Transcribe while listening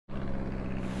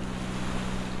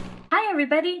Hi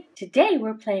everybody! Today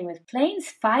we're playing with Planes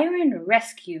Fire and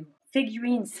Rescue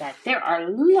figurine set. There are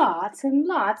lots and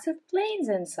lots of planes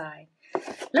inside.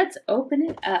 Let's open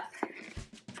it up.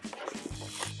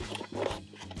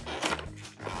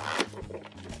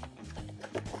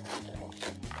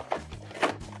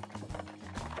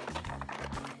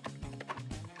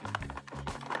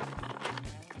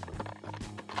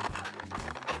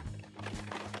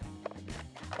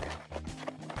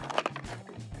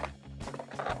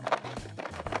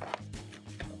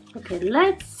 Okay,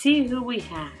 let's see who we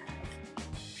have.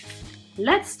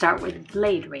 Let's start with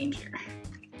Blade Ranger.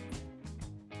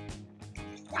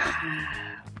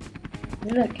 Wow,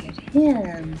 look at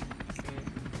him.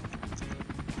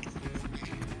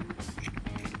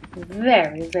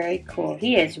 Very, very cool.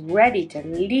 He is ready to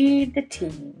lead the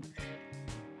team.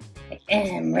 I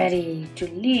am ready to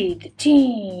lead the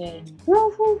team.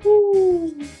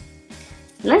 Woo-hoo-hoo.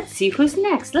 Let's see who's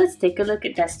next. Let's take a look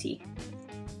at Dusty.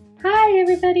 Hi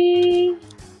everybody!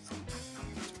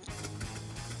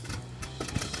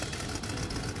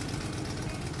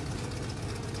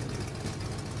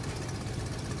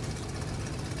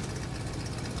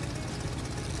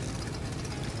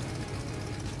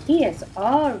 He is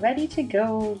all ready to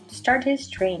go start his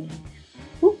training.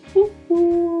 Woo, woo,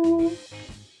 woo.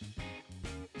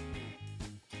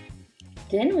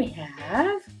 Then we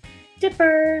have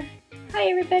Dipper. Hi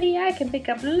everybody, I can pick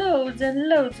up loads and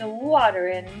loads of water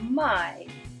in my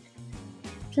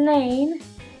plane.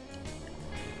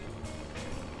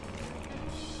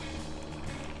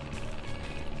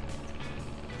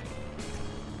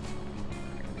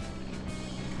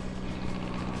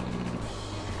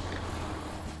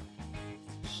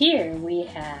 Here we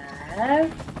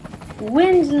have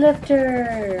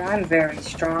Windlifter. I'm very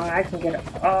strong. I can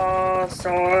get all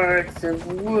sorts of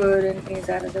wood and things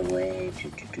out of the way.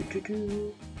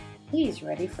 He's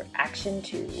ready for action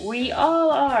too. We all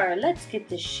are. Let's get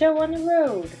the show on the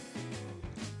road.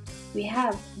 We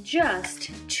have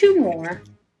just two more.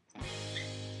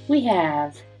 We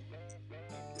have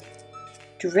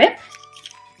Drip.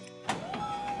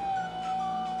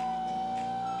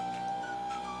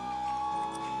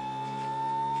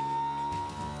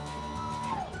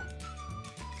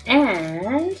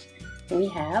 And we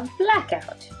have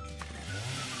Blackout.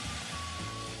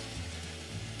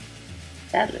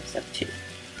 That lives up too.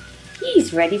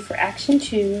 He's ready for action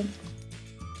too.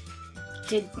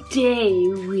 Today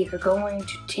we are going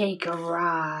to take a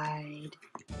ride.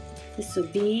 This will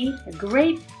be a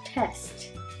great test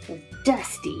for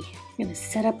Dusty. We're going to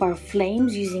set up our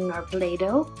flames using our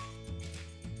Play-Doh.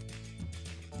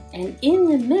 And in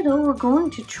the middle we're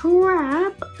going to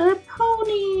trap a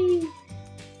pony.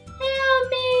 Help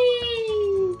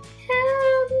me!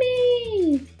 Help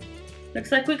me!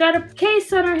 Looks like we got a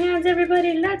case on our hands,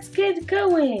 everybody. Let's get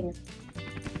going.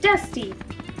 Dusty,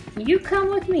 you come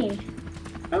with me.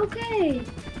 Okay.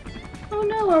 Oh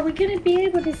no, are we going to be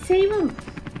able to save him?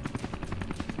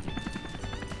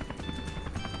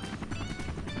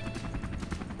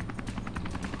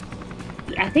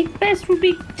 I think best would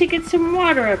be to get some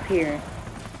water up here.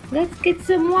 Let's get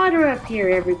some water up here,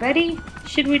 everybody.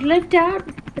 Should we lift out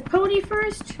the pony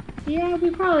first? Yeah, we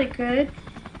probably could.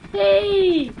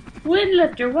 Hey,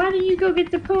 Windlifter, why don't you go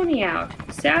get the pony out?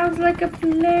 Sounds like a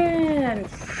plan.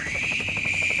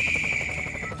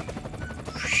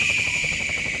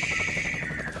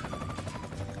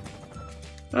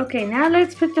 Okay, now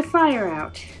let's put the fire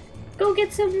out. Go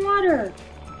get some water.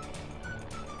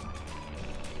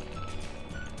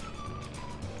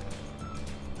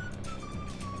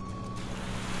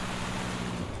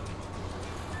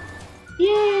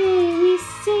 Yay, we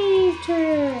saved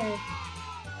her!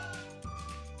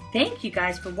 Thank you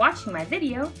guys for watching my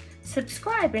video.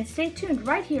 Subscribe and stay tuned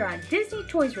right here on Disney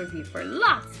Toys Review for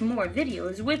lots more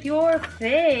videos with your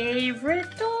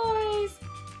favorite toys.